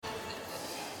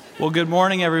Well, good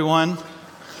morning, everyone.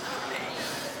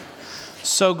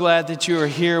 So glad that you are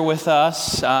here with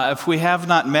us. If we have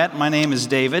not met, my name is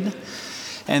David,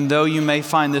 and though you may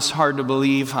find this hard to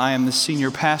believe, I am the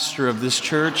senior pastor of this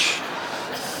church.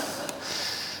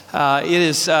 It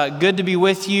is good to be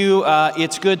with you.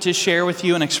 It's good to share with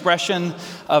you an expression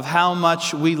of how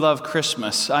much we love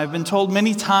Christmas. I've been told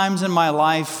many times in my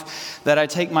life that I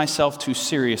take myself too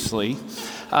seriously.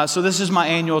 So this is my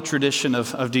annual tradition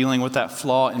of dealing with that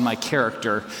flaw in my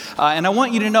character. And I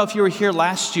want you to know, if you were here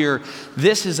last year,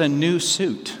 this is a new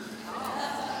suit.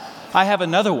 I have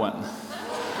another one.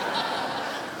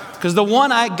 Because the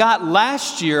one I got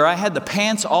last year, I had the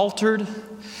pants altered.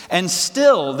 And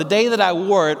still, the day that I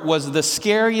wore it was the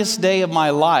scariest day of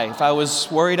my life. I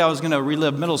was worried I was going to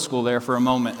relive middle school there for a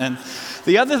moment. And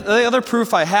the other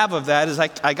proof I have of that is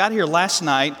I got here last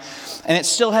night, and it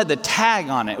still had the tag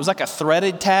on it. It was like a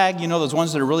threaded tag, you know, those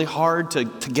ones that are really hard to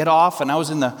get off. And I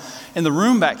was in the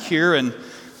room back here, and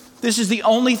this is the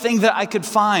only thing that I could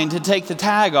find to take the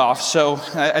tag off. So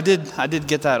I did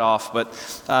get that off. But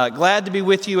glad to be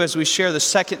with you as we share the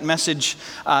second message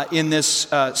in this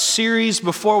series.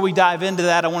 Before we dive into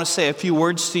that, I want to say a few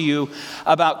words to you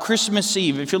about Christmas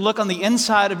Eve. If you look on the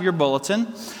inside of your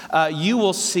bulletin, you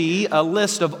will see a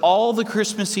list of all the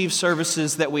Christmas Eve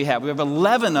services that we have. We have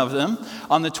 11 of them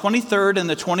on the 23rd and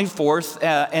the 24th.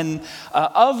 And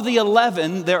of the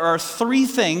 11, there are 3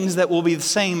 things that will be the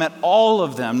same at all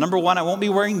of them. Number 1, I won't be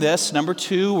wearing this. Number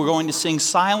 2, we're going to sing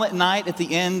Silent Night at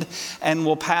the end, and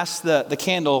we'll pass the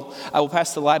candle. I will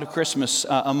pass the light of Christmas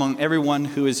among everyone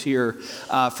who is here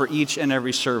for each and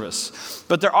every service.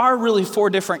 But there are really 4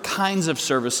 different kinds of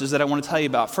services that I want to tell you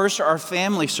about. First are our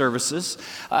family services.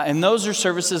 And those are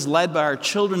services led by our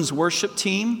children's worship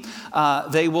team.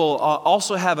 They will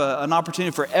also have an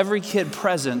opportunity for every kid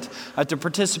present to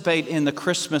participate in the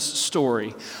Christmas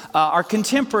story. Our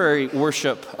contemporary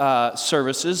worship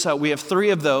services, we have 3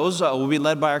 of those, will be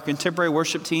led by our contemporary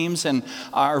worship teams and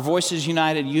our Voices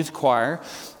United Youth Choir.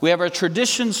 We have our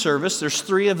tradition service. There's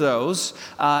 3 of those,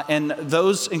 and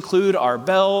those include our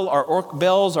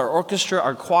bells, our orchestra,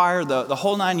 our choir, the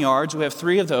whole 9 yards. We have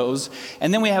 3 of those,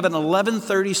 and then we have an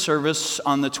 11:30 service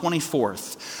on the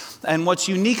 24th. And what's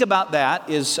unique about that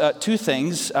is 2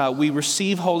 things. We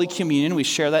receive Holy Communion. We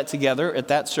share that together at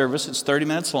that service. It's 30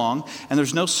 minutes long, and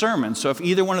there's no sermon. So if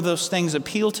either one of those things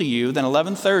appeal to you, then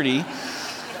 11:30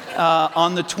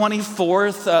 on the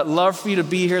 24th, love for you to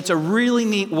be here. It's a really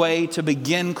neat way to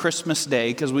begin Christmas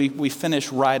Day because we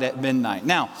finish right at midnight.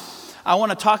 Now, I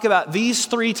want to talk about these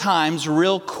 3 times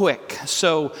real quick.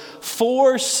 So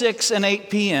 4, 6, and 8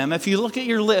 p.m. If you look at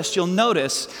your list, you'll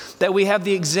notice that we have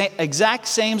the exact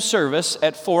same service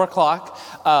at 4 o'clock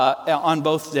on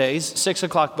both days, 6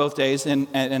 o'clock both days,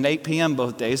 and 8 p.m.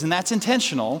 both days. And that's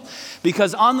intentional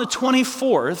because on the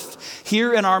 24th,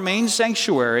 here in our main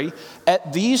sanctuary,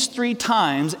 at these 3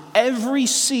 times, every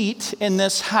seat in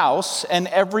this house and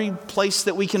every place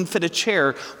that we can fit a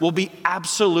chair will be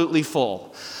absolutely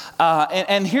full.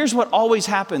 And here's what always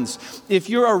happens. If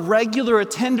you're a regular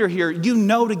attender here, you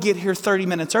know to get here 30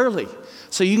 minutes early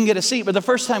so you can get a seat. But the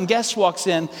first time guest walks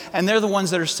in, and they're the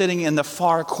ones that are sitting in the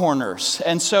far corners.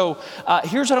 And so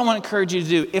here's what I want to encourage you to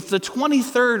do. If the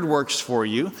 23rd works for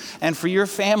you and for your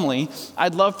family,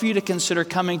 I'd love for you to consider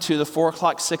coming to the 4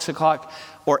 o'clock, 6 o'clock,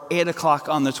 or 8 o'clock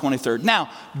on the 23rd. Now,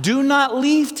 do not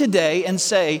leave today and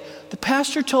say, the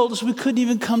pastor told us we couldn't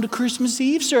even come to Christmas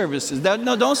Eve services.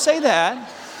 No, don't say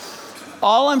that.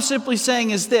 All I'm simply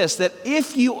saying is this, that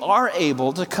if you are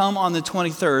able to come on the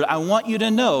 23rd, I want you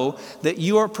to know that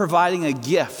you are providing a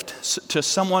gift to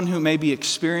someone who may be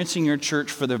experiencing your church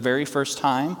for the very first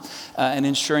time and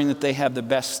ensuring that they have the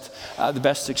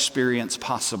best experience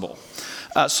possible.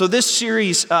 So this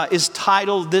series is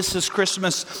titled, This is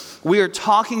Christmas. We are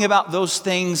talking about those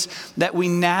things that we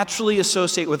naturally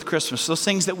associate with Christmas, those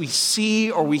things that we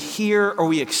see or we hear or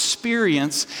we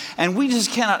experience, and we just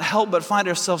cannot help but find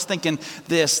ourselves thinking,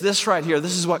 this right here,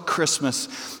 this is what Christmas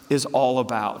is all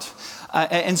about.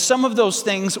 And some of those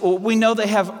things, we know they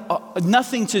have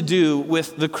nothing to do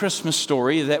with the Christmas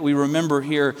story that we remember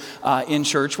here in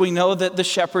church. We know that the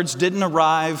shepherds didn't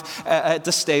arrive at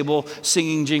the stable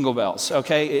singing Jingle Bells,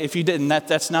 okay? If you didn't,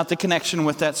 that's not the connection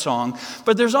with that song.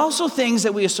 But there's also things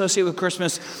that we associate with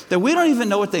Christmas that we don't even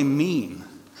know what they mean.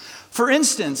 For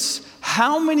instance,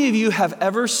 how many of you have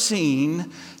ever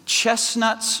seen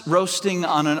chestnuts roasting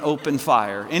on an open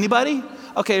fire? Anybody?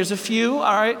 Okay, there's a few,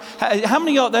 all right. How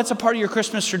many of y'all, that's a part of your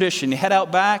Christmas tradition? You head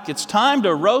out back, it's time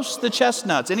to roast the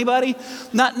chestnuts. Anybody?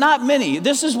 Not many.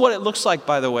 This is what it looks like,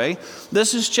 by the way.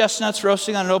 This is chestnuts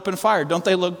roasting on an open fire. Don't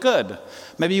they look good?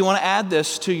 Maybe you want to add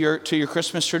this to your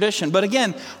Christmas tradition. But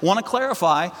again, want to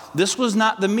clarify, this was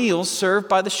not the meals served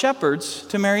by the shepherds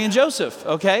to Mary and Joseph,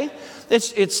 okay?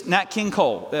 It's Nat King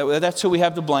Cole. That's who we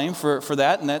have to blame for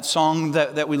that, and that song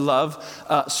that we love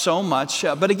so much.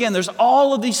 But again, there's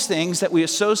all of these things that we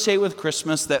associate with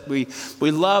Christmas that we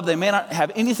love. They may not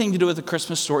have anything to do with the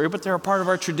Christmas story, but they're a part of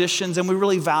our traditions, and we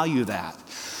really value that.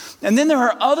 And then there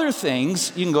are other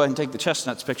things, you can go ahead and take the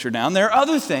chestnuts picture down. There are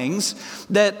other things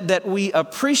that we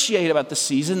appreciate about the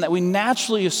season, that we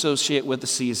naturally associate with the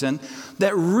season,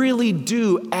 that really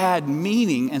do add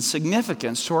meaning and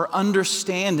significance to our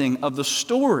understanding of the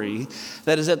story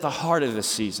that is at the heart of this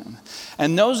season.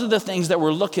 And those are the things that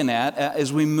we're looking at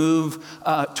as we move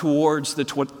towards the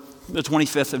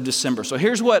 25th of December. So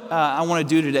here's what I want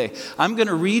to do today. I'm going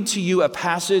to read to you a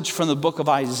passage from the book of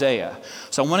Isaiah.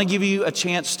 So I want to give you a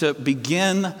chance to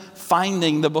begin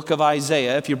finding the book of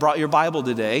Isaiah. If you brought your Bible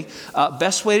today,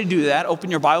 best way to do that,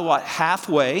 open your Bible about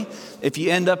halfway. If you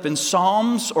end up in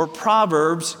Psalms or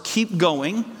Proverbs, keep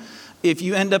going. If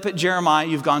you end up at Jeremiah,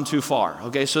 you've gone too far.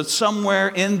 Okay, so it's somewhere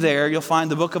in there. You'll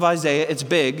find the book of Isaiah. It's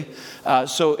big,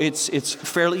 so it's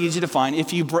fairly easy to find.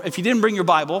 If you didn't bring your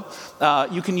Bible,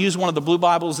 you can use one of the blue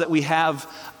Bibles that we have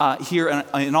here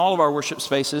in all of our worship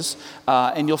spaces,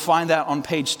 and you'll find that on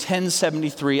page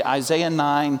 1073, Isaiah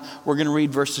 9. We're going to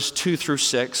read verses 2 through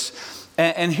 6.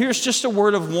 And here's just a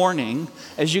word of warning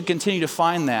as you continue to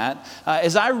find that.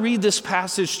 As I read this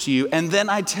passage to you, and then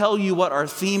I tell you what our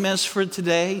theme is for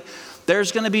today,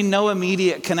 there's going to be no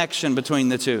immediate connection between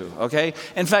the two, okay?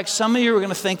 In fact, some of you are going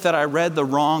to think that I read the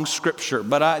wrong scripture,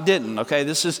 but I didn't, okay?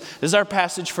 This is our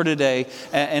passage for today,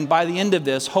 and by the end of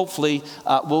this, hopefully,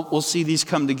 we'll see these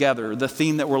come together, the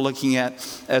theme that we're looking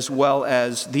at, as well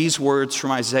as these words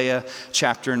from Isaiah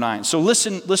chapter 9. So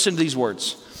listen to these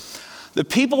words. The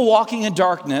people walking in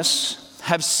darkness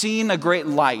have seen a great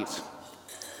light.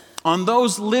 On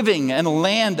those living in a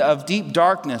land of deep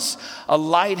darkness, a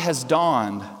light has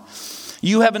dawned.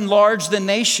 You have enlarged the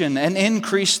nation and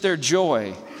increased their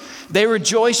joy. They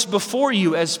rejoice before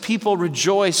you as people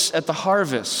rejoice at the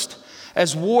harvest,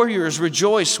 as warriors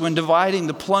rejoice when dividing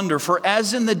the plunder. For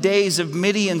as in the days of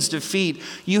Midian's defeat,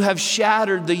 you have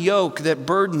shattered the yoke that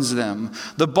burdens them,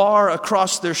 the bar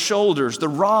across their shoulders, the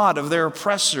rod of their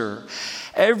oppressor.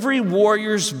 Every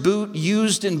warrior's boot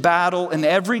used in battle and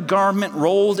every garment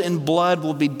rolled in blood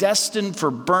will be destined for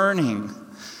burning,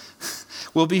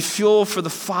 will be fuel for the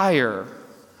fire.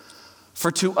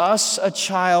 For to us a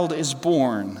child is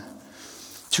born,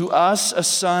 to us a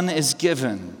son is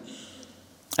given,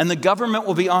 and the government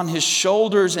will be on his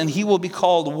shoulders, and he will be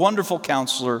called Wonderful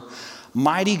Counselor,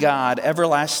 Mighty God,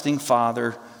 Everlasting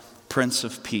Father, Prince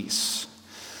of Peace.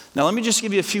 Now, let me just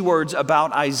give you a few words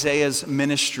about Isaiah's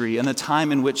ministry and the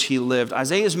time in which he lived.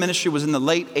 Isaiah's ministry was in the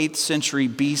late 8th century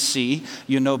BC.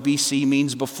 You know, BC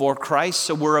means before Christ.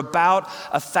 So we're about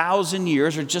 1,000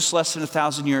 years, or just less than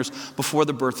 1,000 years, before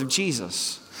the birth of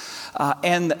Jesus.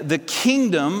 And the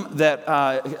kingdom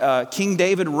that King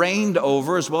David reigned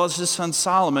over, as well as his son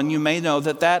Solomon, you may know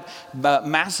that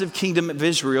massive kingdom of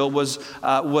Israel was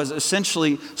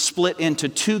essentially split into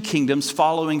two kingdoms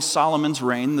following Solomon's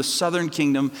reign, the southern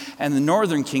kingdom and the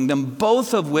northern kingdom,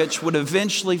 both of which would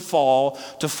eventually fall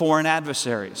to foreign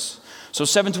adversaries. So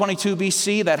 722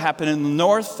 BC, that happened in the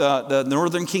north. The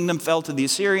northern kingdom fell to the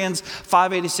Assyrians.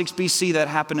 586 BC, that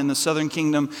happened in the southern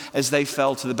kingdom as they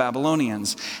fell to the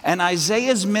Babylonians. And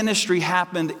Isaiah's ministry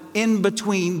happened in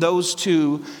between those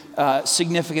two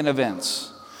significant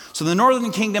events. So the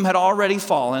northern kingdom had already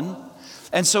fallen.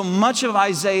 And so much of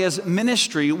Isaiah's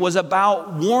ministry was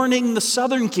about warning the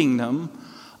southern kingdom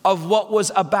of what was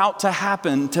about to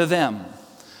happen to them,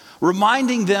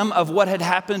 reminding them of what had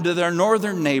happened to their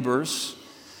northern neighbors.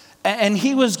 And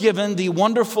he was given the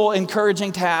wonderful,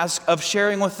 encouraging task of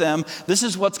sharing with them, this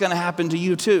is what's going to happen to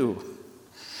you too.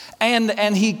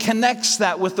 And he connects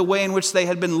that with the way in which they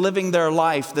had been living their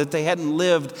life, that they hadn't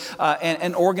lived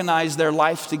and organized their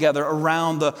life together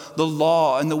around the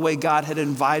law and the way God had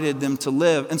invited them to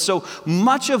live. And so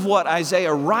much of what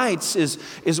Isaiah writes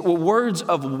is words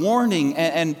of warning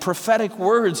and prophetic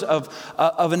words of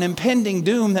an impending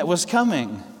doom that was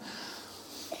coming.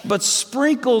 But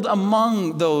sprinkled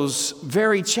among those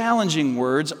very challenging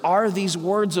words are these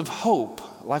words of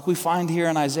hope, like we find here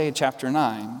in Isaiah chapter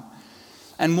 9.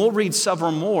 And we'll read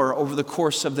several more over the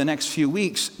course of the next few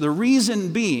weeks. The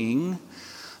reason being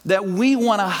that we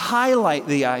want to highlight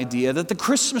the idea that the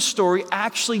Christmas story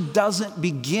actually doesn't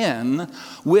begin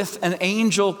with an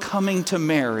angel coming to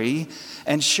Mary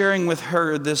and sharing with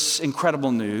her this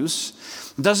incredible news.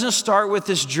 It doesn't start with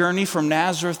this journey from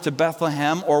Nazareth to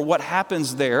Bethlehem or what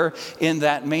happens there in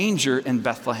that manger in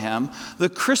Bethlehem. The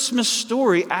Christmas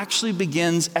story actually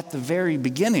begins at the very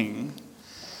beginning.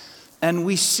 And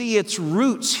we see its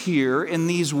roots here in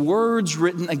these words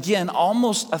written, again,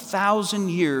 almost 1,000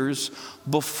 years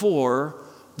before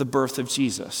the birth of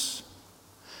Jesus.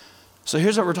 So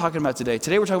here's what we're talking about today.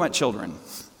 Today we're talking about children.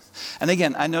 And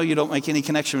again, I know you don't make any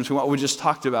connection between what we just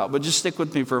talked about, but just stick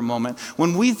with me for a moment.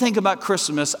 When we think about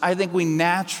Christmas, I think we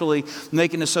naturally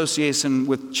make an association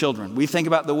with children. We think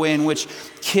about the way in which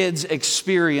kids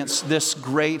experience this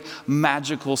great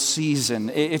magical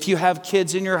season. If you have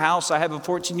kids in your house, I have a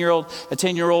 14-year-old, a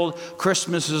 10-year-old,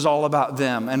 Christmas is all about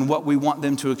them and what we want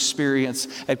them to experience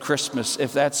at Christmas.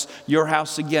 If that's your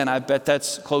house, again, I bet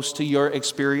that's close to your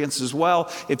experience as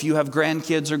well. If you have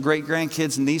grandkids or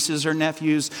great-grandkids, nieces or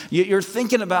nephews, you're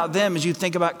thinking about them as you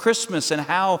think about Christmas and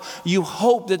how you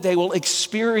hope that they will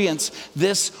experience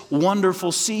this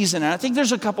wonderful season. And I think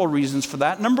there's a couple of reasons for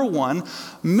that. Number one,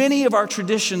 many of our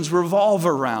traditions revolve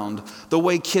around the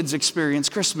way kids experience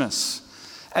Christmas.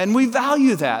 And we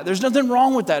value that. There's nothing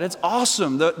wrong with that. It's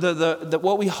awesome,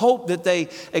 what we hope that they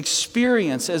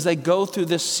experience as they go through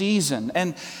this season.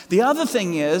 And the other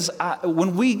thing is,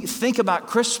 when we think about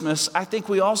Christmas, I think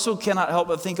we also cannot help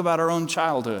but think about our own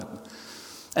childhood.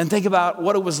 And think about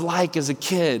what it was like as a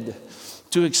kid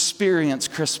to experience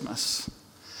Christmas.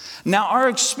 Now, our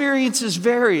experiences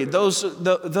vary.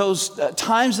 Those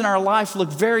times in our life look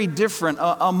very different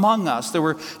among us. There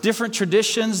were different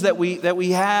traditions that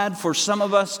we had. For some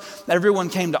of us, everyone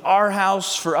came to our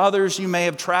house. For others, you may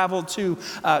have traveled to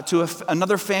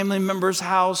another family member's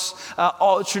house.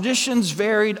 All traditions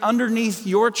varied. Underneath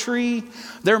your tree,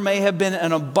 there may have been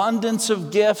an abundance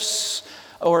of gifts,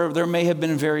 or there may have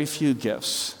been very few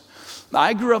gifts.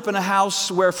 I grew up in a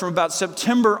house where from about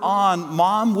September on,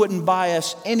 Mom wouldn't buy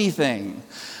us anything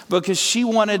because she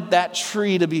wanted that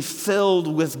tree to be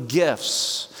filled with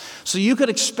gifts. So you could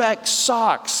expect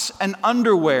socks and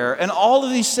underwear and all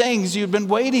of these things you'd been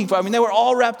waiting for. I mean, they were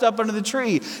all wrapped up under the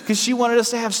tree because she wanted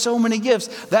us to have so many gifts.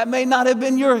 That may not have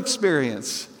been your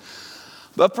experience.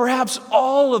 But perhaps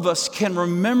all of us can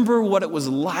remember what it was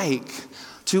like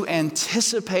to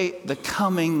anticipate the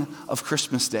coming of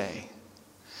Christmas Day.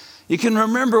 You can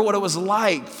remember what it was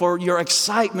like for your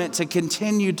excitement to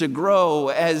continue to grow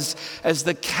as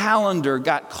the calendar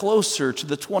got closer to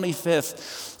the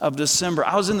 25th of December.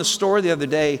 I was in the store the other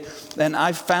day and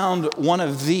I found one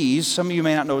of these. Some of you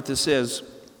may not know what this is.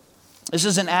 This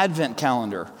is an Advent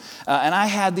calendar. And I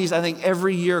had these, I think,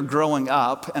 every year growing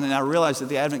up. And then I realized that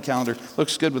the Advent calendar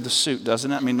looks good with the suit,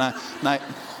 doesn't it? I mean,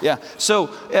 yeah. So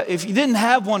if you didn't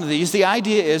have one of these, the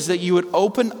idea is that you would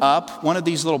open up one of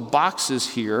these little boxes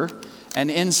here,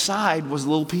 and inside was a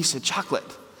little piece of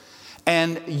chocolate.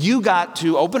 And you got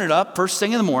to open it up first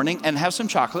thing in the morning and have some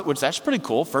chocolate, which that's pretty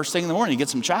cool. First thing in the morning, you get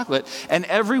some chocolate. And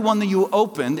every one that you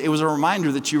opened, it was a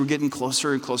reminder that you were getting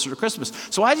closer and closer to Christmas.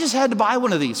 So I just had to buy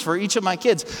one of these for each of my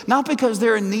kids. Not because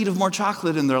they're in need of more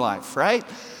chocolate in their life, right?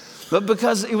 But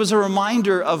because it was a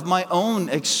reminder of my own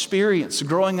experience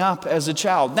growing up as a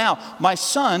child. Now, my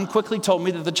son quickly told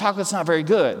me that the chocolate's not very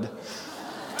good.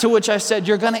 To which I said,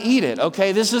 you're going to eat it,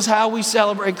 okay? This is how we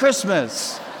celebrate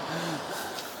Christmas.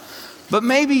 But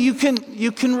maybe you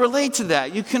can relate to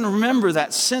that. You can remember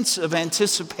that sense of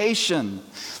anticipation,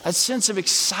 that sense of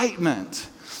excitement.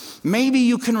 Maybe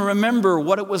you can remember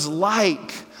what it was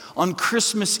like on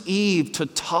Christmas Eve to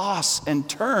toss and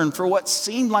turn for what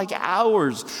seemed like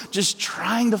hours, just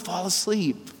trying to fall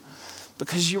asleep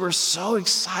because you were so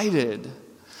excited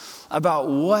about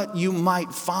what you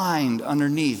might find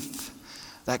underneath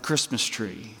that Christmas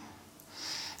tree.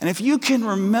 And if you can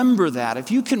remember that, if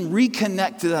you can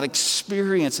reconnect to that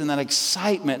experience and that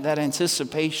excitement, that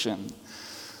anticipation,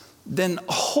 then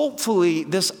hopefully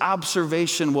this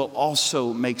observation will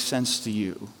also make sense to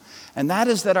you. And that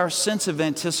is that our sense of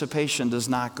anticipation does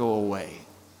not go away.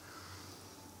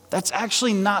 That's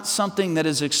actually not something that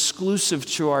is exclusive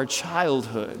to our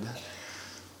childhood.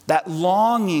 That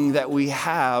longing that we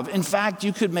have, in fact,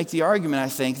 you could make the argument, I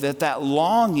think, that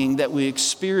longing that we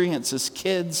experience as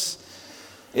kids,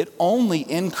 it only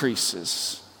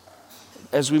increases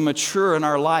as we mature in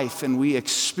our life and we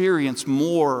experience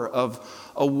more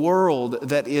of a world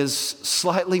that is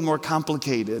slightly more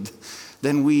complicated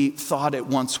than we thought it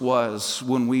once was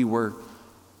when we were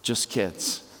just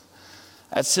kids.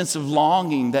 That sense of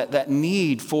longing, that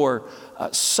need for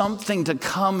something to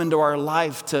come into our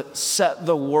life to set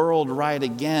the world right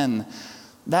again,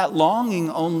 that longing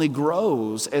only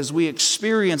grows as we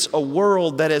experience a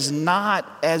world that is not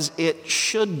as it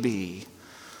should be,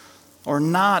 or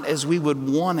not as we would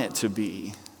want it to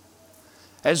be.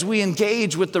 As we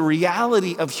engage with the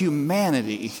reality of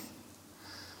humanity,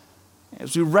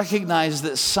 as we recognize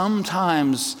that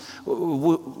sometimes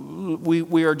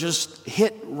we are just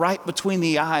hit right between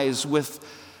the eyes with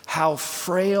how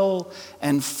frail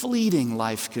and fleeting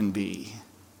life can be,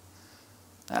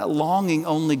 that longing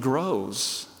only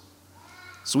grows.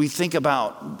 So we think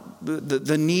about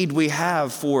the need we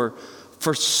have for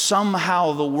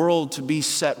somehow the world to be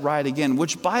set right again,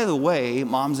 which, by the way,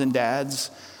 moms and dads,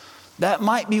 that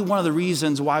might be one of the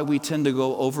reasons why we tend to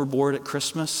go overboard at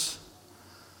Christmas,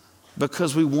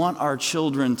 because we want our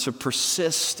children to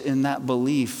persist in that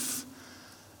belief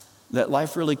that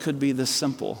life really could be this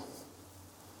simple,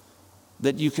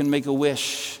 that you can make a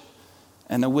wish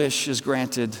and the wish is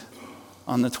granted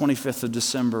on the 25th of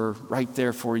December right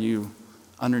there for you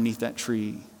underneath that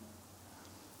tree.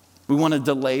 We want to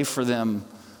delay for them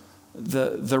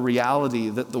the reality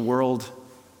that the world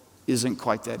isn't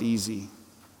quite that easy.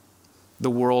 The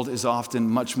world is often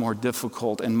much more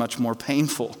difficult and much more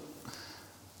painful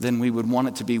than we would want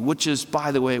it to be, which is,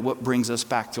 by the way, what brings us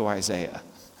back to Isaiah.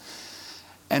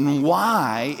 And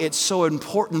why it's so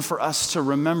important for us to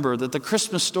remember that the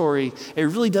Christmas story, it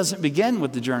really doesn't begin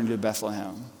with the journey to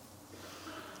Bethlehem.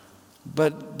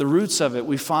 But the roots of it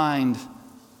we find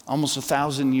almost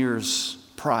 1,000 years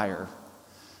prior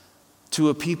to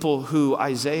a people who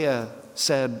Isaiah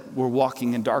said were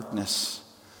walking in darkness,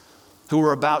 who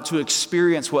were about to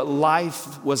experience what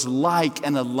life was like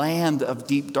in a land of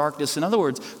deep darkness. In other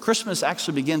words, Christmas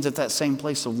actually begins at that same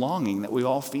place of longing that we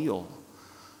all feel,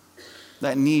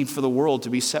 that need for the world to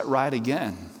be set right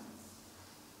again.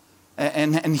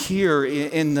 And here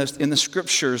in the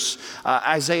scriptures,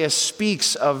 Isaiah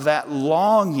speaks of that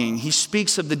longing. He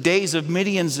speaks of the days of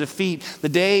Midian's defeat, the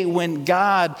day when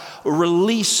God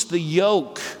released the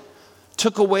yoke,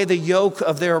 took away the yoke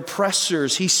of their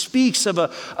oppressors. He speaks of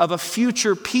a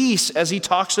future peace as he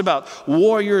talks about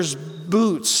warriors'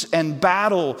 boots and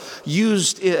battle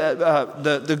used,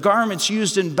 the garments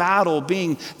used in battle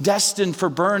being destined for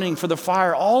burning, for the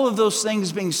fire. All of those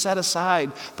things being set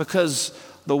aside because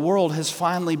the world has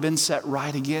finally been set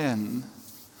right again.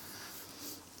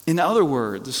 In other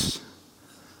words,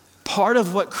 part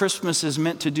of what Christmas is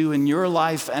meant to do in your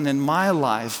life and in my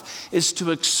life is to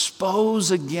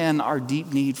expose again our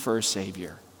deep need for a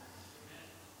Savior.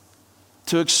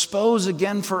 To expose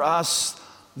again for us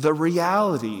the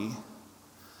reality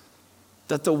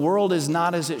that the world is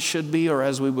not as it should be or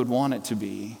as we would want it to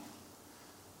be.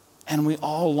 And we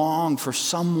all long for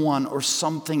someone or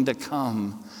something to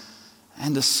come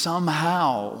and to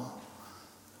somehow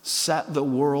set the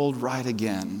world right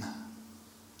again.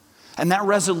 And that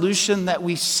resolution that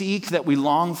we seek, that we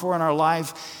long for in our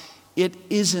life, it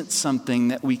isn't something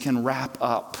that we can wrap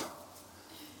up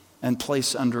and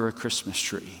place under a Christmas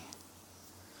tree.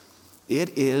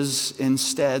 It is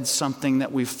instead something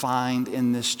that we find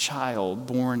in this child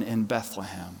born in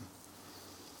Bethlehem,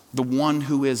 the one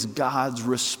who is God's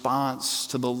response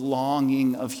to the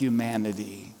longing of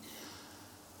humanity.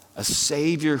 A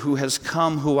Savior who has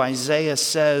come, who Isaiah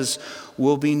says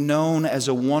will be known as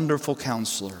a wonderful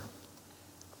counselor,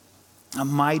 a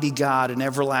mighty God, an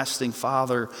everlasting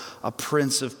Father, a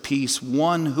Prince of Peace,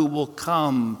 one who will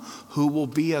come, who will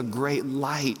be a great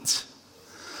light,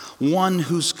 one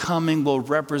whose coming will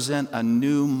represent a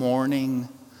new morning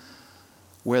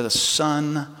where the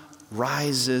sun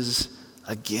rises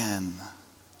again.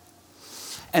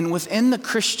 And within the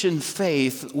Christian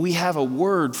faith, we have a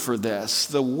word for this.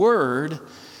 The word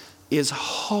is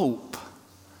hope.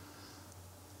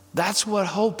 That's what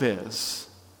hope is.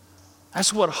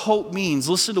 That's what hope means.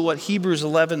 Listen to what Hebrews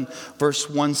 11 verse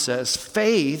 1 says.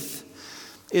 Faith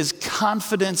is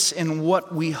confidence in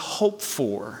what we hope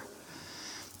for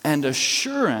and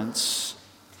assurance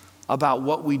about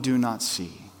what we do not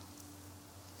see.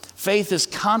 Faith is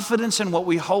confidence in what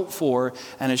we hope for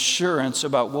and assurance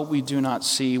about what we do not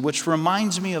see, which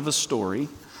reminds me of a story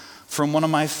from one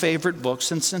of my favorite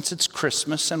books. And since it's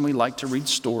Christmas and we like to read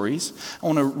stories, I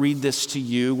want to read this to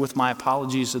you with my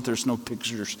apologies that there's no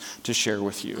pictures to share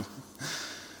with you.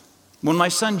 When my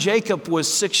son Jacob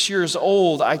was 6 years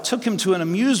old, I took him to an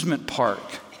amusement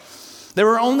park. There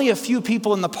were only a few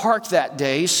people in the park that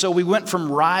day, so we went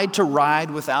from ride to ride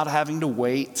without having to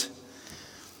wait.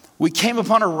 We came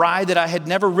upon a ride that I had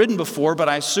never ridden before, but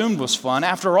I assumed was fun.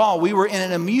 After all, we were in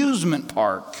an amusement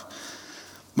park.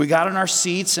 We got in our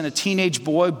seats and a teenage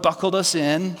boy buckled us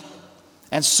in.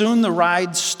 And soon the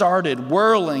ride started,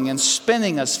 whirling and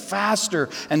spinning us faster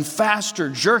and faster,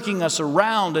 jerking us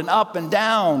around and up and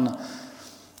down.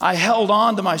 I held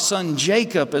on to my son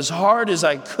Jacob as hard as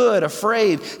I could,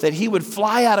 afraid that he would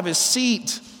fly out of his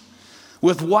seat.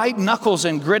 With white knuckles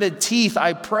and gritted teeth,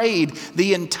 I prayed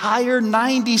the entire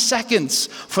 90 seconds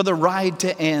for the ride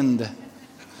to end.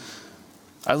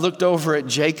 I looked over at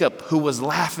Jacob, who was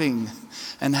laughing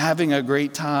and having a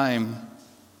great time.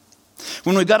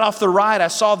 When we got off the ride, I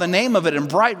saw the name of it in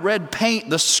bright red paint,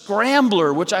 The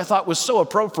Scrambler, which I thought was so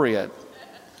appropriate.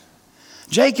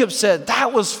 Jacob said,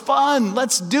 "That was fun.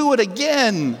 Let's do it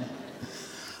again."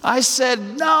 I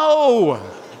said, "No."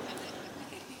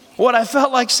 What I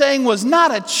felt like saying was,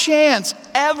 "Not a chance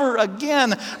ever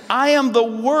again. I am the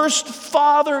worst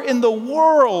father in the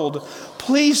world.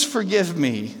 Please forgive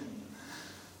me."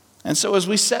 And so as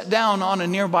we sat down on a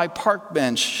nearby park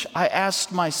bench, I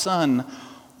asked my son,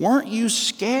 "Weren't you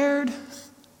scared?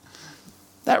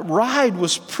 That ride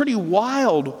was pretty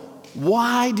wild.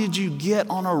 Why did you get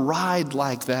on a ride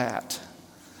like that?"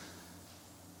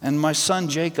 And my son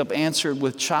Jacob answered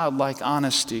with childlike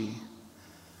honesty,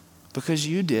 "Because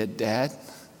you did, Dad."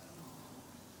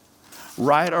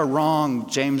 Right or wrong,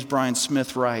 James Bryan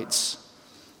Smith writes,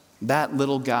 that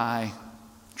little guy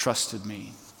trusted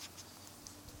me.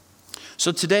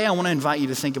 So today I want to invite you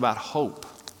to think about hope.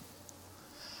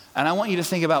 And I want you to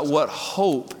think about what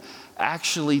hope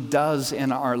actually does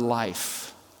in our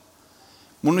life.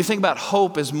 When we think about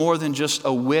hope as more than just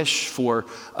a wish for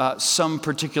some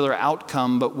particular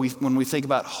outcome, but when we think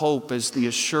about hope as the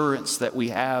assurance that we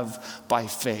have by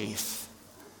faith.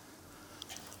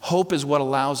 Hope is what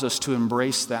allows us to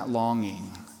embrace that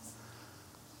longing,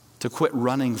 to quit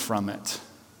running from it,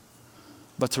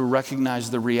 but to recognize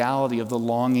the reality of the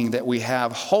longing that we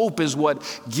have. Hope is what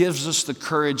gives us the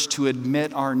courage to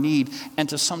admit our need and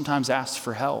to sometimes ask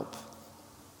for help.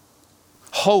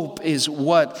 Hope is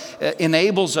what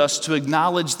enables us to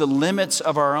acknowledge the limits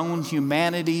of our own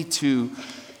humanity, to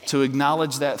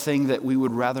acknowledge that thing that we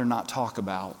would rather not talk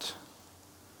about.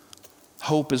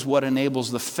 Hope is what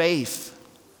enables the faith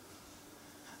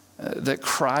that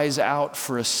cries out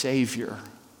for a Savior.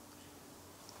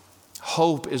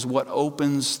 Hope is what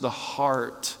opens the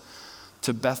heart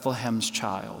to Bethlehem's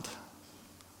child,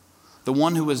 the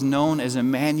one who is known as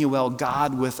Emmanuel,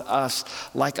 God with us,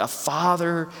 like a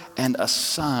father and a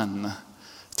son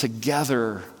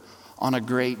together on a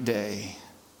great day,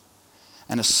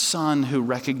 and a son who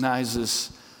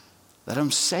recognizes that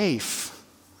I'm safe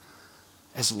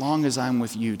as long as I'm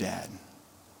with you, Dad.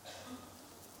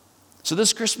 So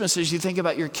this Christmas, as you think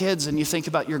about your kids and you think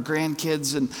about your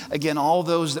grandkids, and again, all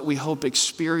those that we hope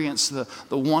experience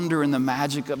the wonder and the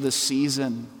magic of this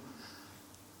season,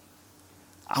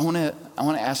 I want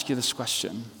to ask you this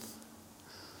question.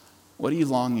 What are you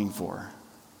longing for?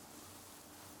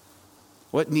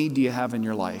 What need do you have in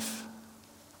your life?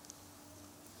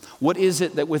 What is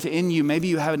it that within you, maybe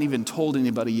you haven't even told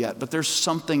anybody yet, but there's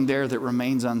something there that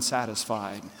remains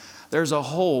unsatisfied. There's a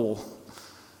hole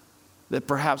that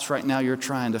perhaps right now you're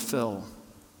trying to fill.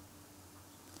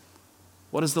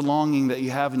 What is the longing that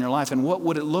you have in your life? And what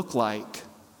would it look like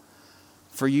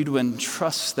for you to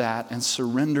entrust that and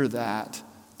surrender that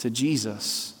to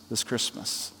Jesus this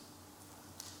Christmas?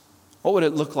 What would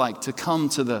it look like to come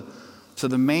to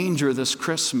the manger this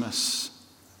Christmas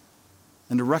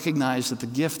and to recognize that the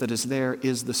gift that is there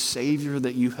is the Savior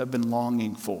that you have been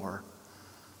longing for?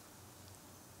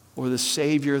 Or the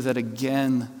Savior that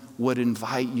again would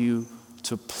invite you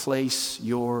to place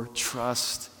your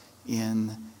trust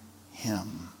in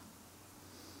Him.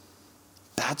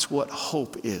 That's what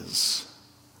hope is.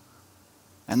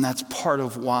 And that's part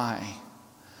of why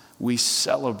we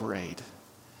celebrate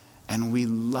and we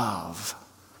love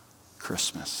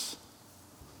Christmas.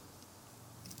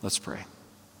 Let's pray.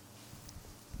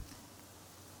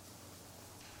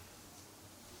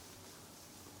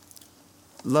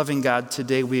 Loving God,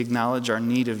 today we acknowledge our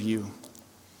need of you.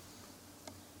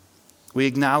 We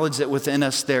acknowledge that within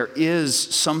us there is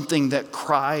something that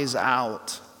cries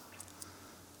out.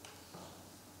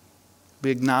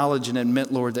 We acknowledge and admit,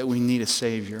 Lord, that we need a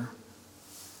Savior.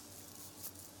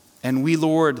 And we,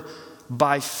 Lord,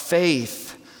 by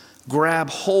faith, grab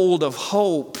hold of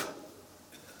hope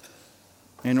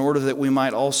in order that we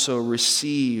might also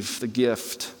receive the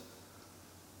gift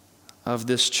of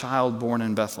this child born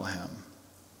in Bethlehem.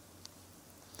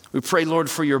 We pray, Lord,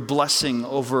 for your blessing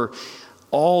over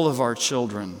all of our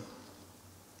children,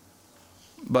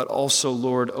 but also,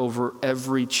 Lord, over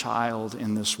every child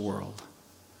in this world.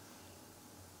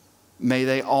 May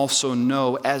they also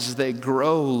know as they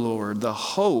grow, Lord, the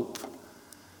hope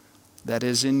that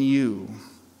is in you.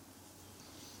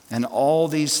 And all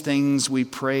these things we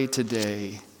pray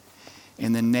today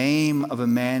in the name of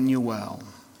Emmanuel,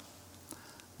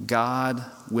 God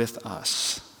with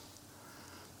us.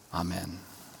 Amen.